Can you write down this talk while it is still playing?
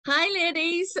Hi,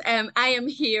 ladies. I am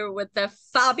here with the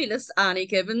fabulous Annie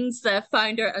Gibbins, the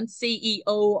founder and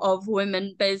CEO of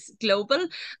Women Biz Global.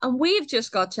 And we've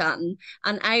just got chatting,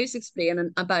 and I was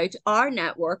explaining about our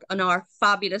network and our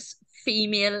fabulous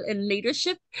female in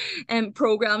leadership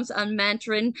programs and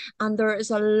mentoring. And there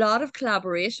is a lot of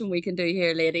collaboration we can do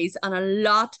here, ladies, and a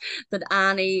lot that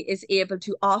Annie is able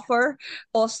to offer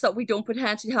us that we don't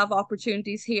potentially have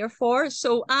opportunities here for.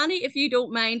 So, Annie, if you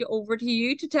don't mind, over to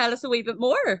you to tell us a wee bit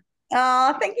more.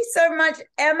 Oh, thank you so much,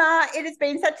 Emma. It has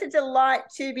been such a delight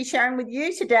to be sharing with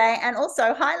you today. And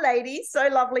also, hi, ladies. So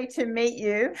lovely to meet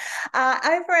you.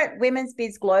 Over at Women's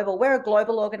Biz Global, we're a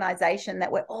global organization that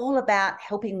we're all about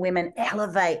helping women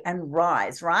elevate and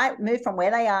rise, right? Move from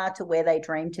where they are to where they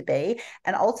dream to be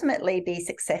and ultimately be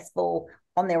successful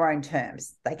on their own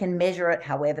terms. They can measure it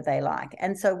however they like.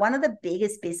 And so one of the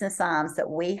biggest business arms that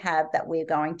we have that we're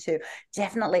going to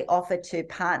definitely offer to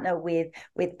partner with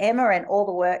Emma and all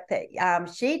the work that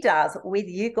she does with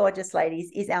you gorgeous ladies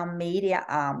is our media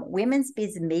arm. Women's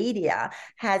Biz Media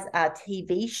has a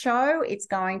TV show. It's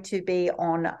going to be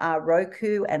on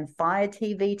Roku and Fire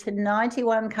TV to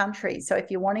 91 countries. So if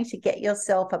you're wanting to get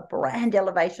yourself a brand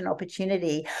elevation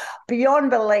opportunity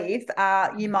beyond belief,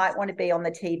 you might want to be on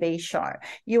the TV show.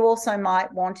 You also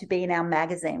might want to be in our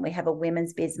magazine. We have a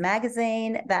Women's Biz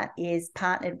magazine that is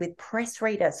partnered with Press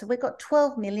Reader. So we've got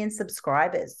 12 million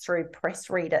subscribers through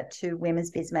Press Reader to Women's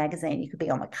Biz magazine. You could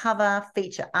be on the cover,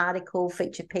 feature article,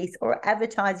 feature piece, or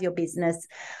advertise your business,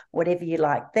 whatever you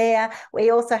like there.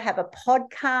 We also have a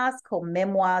podcast called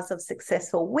Memoirs of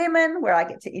Successful Women, where I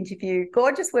get to interview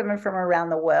gorgeous women from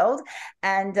around the world.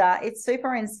 And it's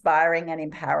super inspiring and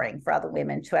empowering for other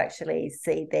women to actually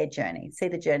see their journey, see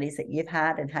the journeys that you've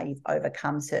had and how you've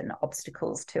overcome certain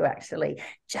obstacles to actually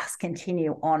just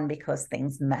continue on because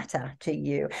things matter to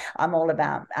you. I'm all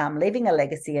about leaving a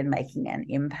legacy and making an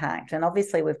impact. And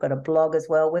obviously, we've got a blog as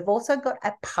well. We've also got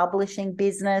a publishing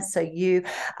business. So you,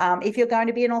 if you're going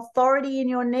to be an authority in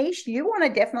your niche, you want to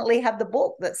definitely have the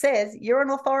book that says you're an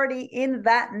authority in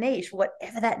that niche,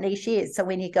 whatever that niche is. So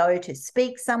when you go to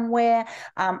speak somewhere,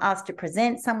 asked to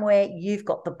present somewhere, you've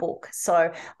got the book.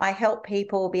 So I help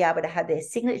people be able to have their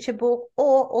signature book,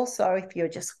 or also if you're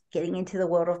just getting into the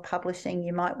world of publishing,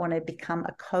 you might want to become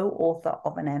a co-author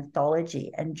of an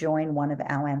anthology and join one of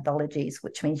our anthologies,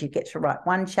 which means you get to write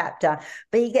one chapter,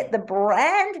 but you get the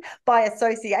brand by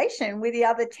association with the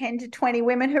other 10 to 20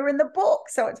 women who are in the book.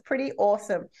 So it's pretty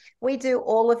awesome. We do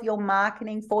all of your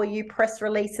marketing for you, press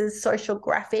releases, social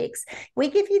graphics. We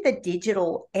give you the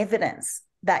digital evidence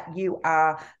that you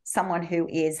are someone who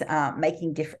is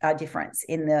making a difference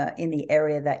in the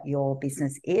area that your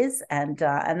business is, and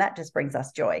that just brings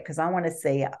us joy because I want to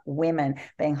see women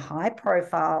being high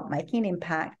profile, making an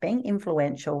impact, being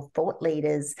influential, thought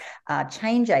leaders,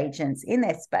 change agents in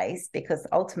their space, because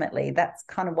ultimately that's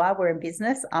kind of why we're in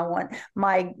business.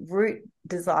 My root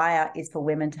desire is for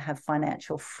women to have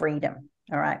financial freedom.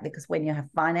 All right. Because when you have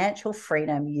financial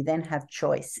freedom, you then have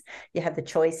choice. You have the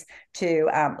choice to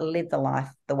live the life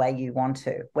the way you want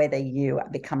to, whether you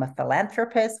become a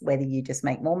philanthropist, whether you just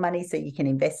make more money so you can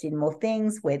invest in more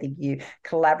things, whether you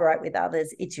collaborate with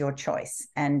others, it's your choice.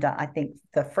 And I think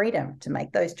the freedom to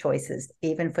make those choices,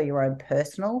 even for your own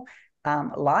personal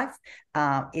life,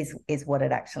 is what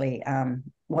it actually,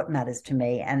 what matters to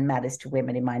me and matters to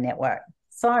women in my network.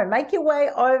 So make your way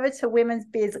over to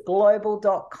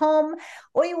womensbizglobal.com,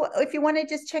 or if you want to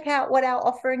just check out what our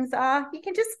offerings are, you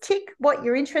can just tick what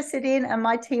you're interested in and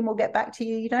my team will get back to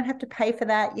you. You don't have to pay for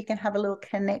that. You can have a little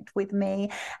connect with me.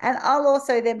 And I'll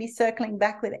also then be circling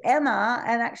back with Emma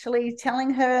and actually telling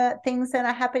her things that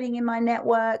are happening in my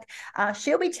network.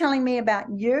 She'll be telling me about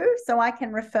you so I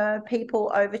can refer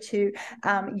people over to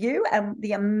you and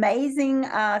the amazing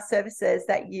services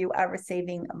that you are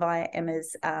receiving via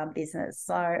Emma's business.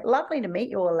 So lovely to meet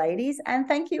you all, ladies. And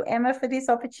thank you, Emma, for this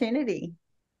opportunity.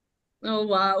 Oh,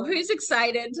 wow. Who's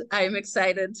excited? I'm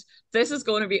excited. This is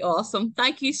going to be awesome.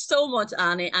 Thank you so much,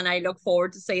 Annie. And I look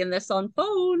forward to seeing this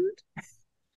unfold.